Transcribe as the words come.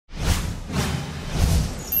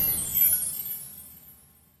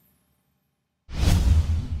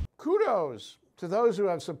Kudos to those who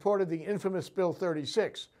have supported the infamous Bill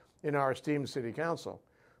 36 in our esteemed City Council.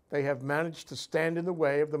 They have managed to stand in the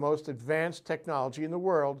way of the most advanced technology in the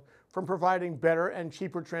world from providing better and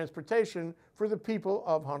cheaper transportation for the people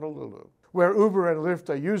of Honolulu. Where Uber and Lyft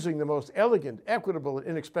are using the most elegant, equitable, and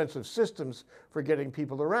inexpensive systems for getting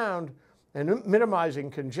people around and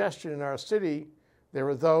minimizing congestion in our city, there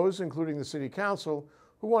are those, including the City Council,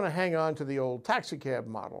 who want to hang on to the old taxicab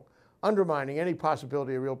model, undermining any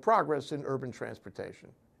possibility of real progress in urban transportation.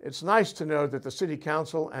 It's nice to know that the City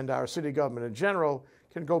Council and our city government in general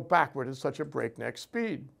can go backward at such a breakneck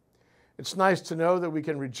speed. It's nice to know that we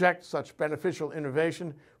can reject such beneficial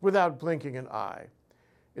innovation without blinking an eye.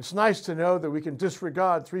 It's nice to know that we can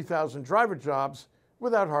disregard 3,000 driver jobs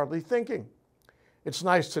without hardly thinking. It's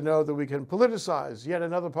nice to know that we can politicize yet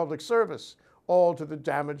another public service, all to the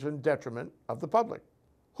damage and detriment of the public.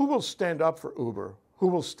 Who will stand up for Uber? Who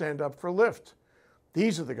will stand up for Lyft?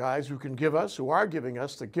 These are the guys who are giving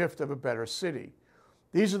us the gift of a better city.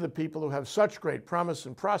 These are the people who have such great promise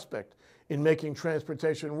and prospect in making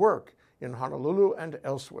transportation work in Honolulu and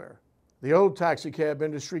elsewhere. The old taxicab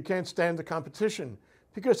industry can't stand the competition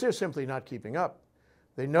because they're simply not keeping up.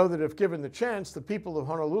 They know that if given the chance, the people of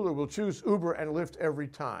Honolulu will choose Uber and Lyft every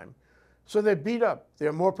time. So they beat up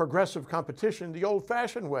their more progressive competition the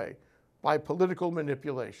old-fashioned way, by political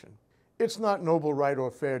manipulation. It's not noble, right,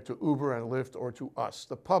 or fair to Uber and Lyft or to us,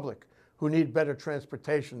 the public, who need better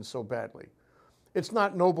transportation so badly. It's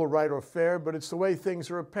not noble, right, or fair, but it's the way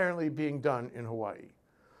things are apparently being done in Hawaii.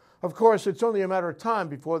 Of course, it's only a matter of time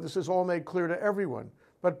before this is all made clear to everyone,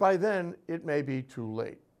 but by then it may be too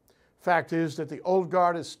late. Fact is that the old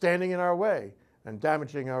guard is standing in our way and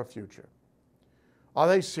damaging our future. Are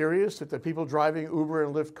they serious that the people driving Uber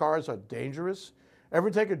and Lyft cars are dangerous?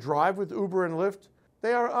 Ever take a drive with Uber and Lyft?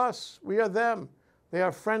 They are us, we are them. They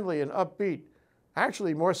are friendly and upbeat,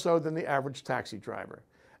 actually more so than the average taxi driver.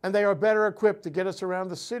 And they are better equipped to get us around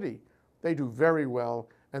the city. They do very well,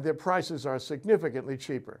 and their prices are significantly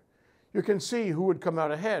cheaper. You can see who would come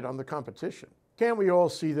out ahead on the competition. Can't we all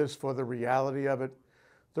see this for the reality of it?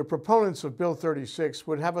 The proponents of Bill 36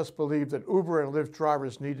 would have us believe that Uber and Lyft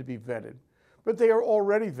drivers need to be vetted, but they are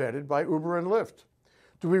already vetted by Uber and Lyft.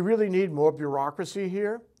 Do we really need more bureaucracy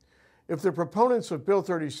here? If the proponents of Bill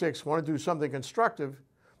 36 want to do something constructive,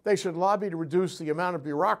 they should lobby to reduce the amount of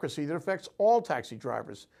bureaucracy that affects all taxi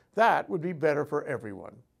drivers. That would be better for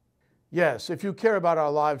everyone. Yes, if you care about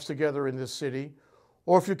our lives together in this city,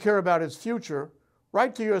 or if you care about its future,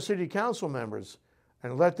 write to your City Council members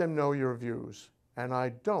and let them know your views. And I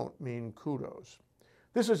don't mean kudos.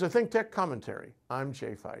 This is a ThinkTech commentary. I'm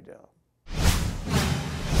Jay Fidell.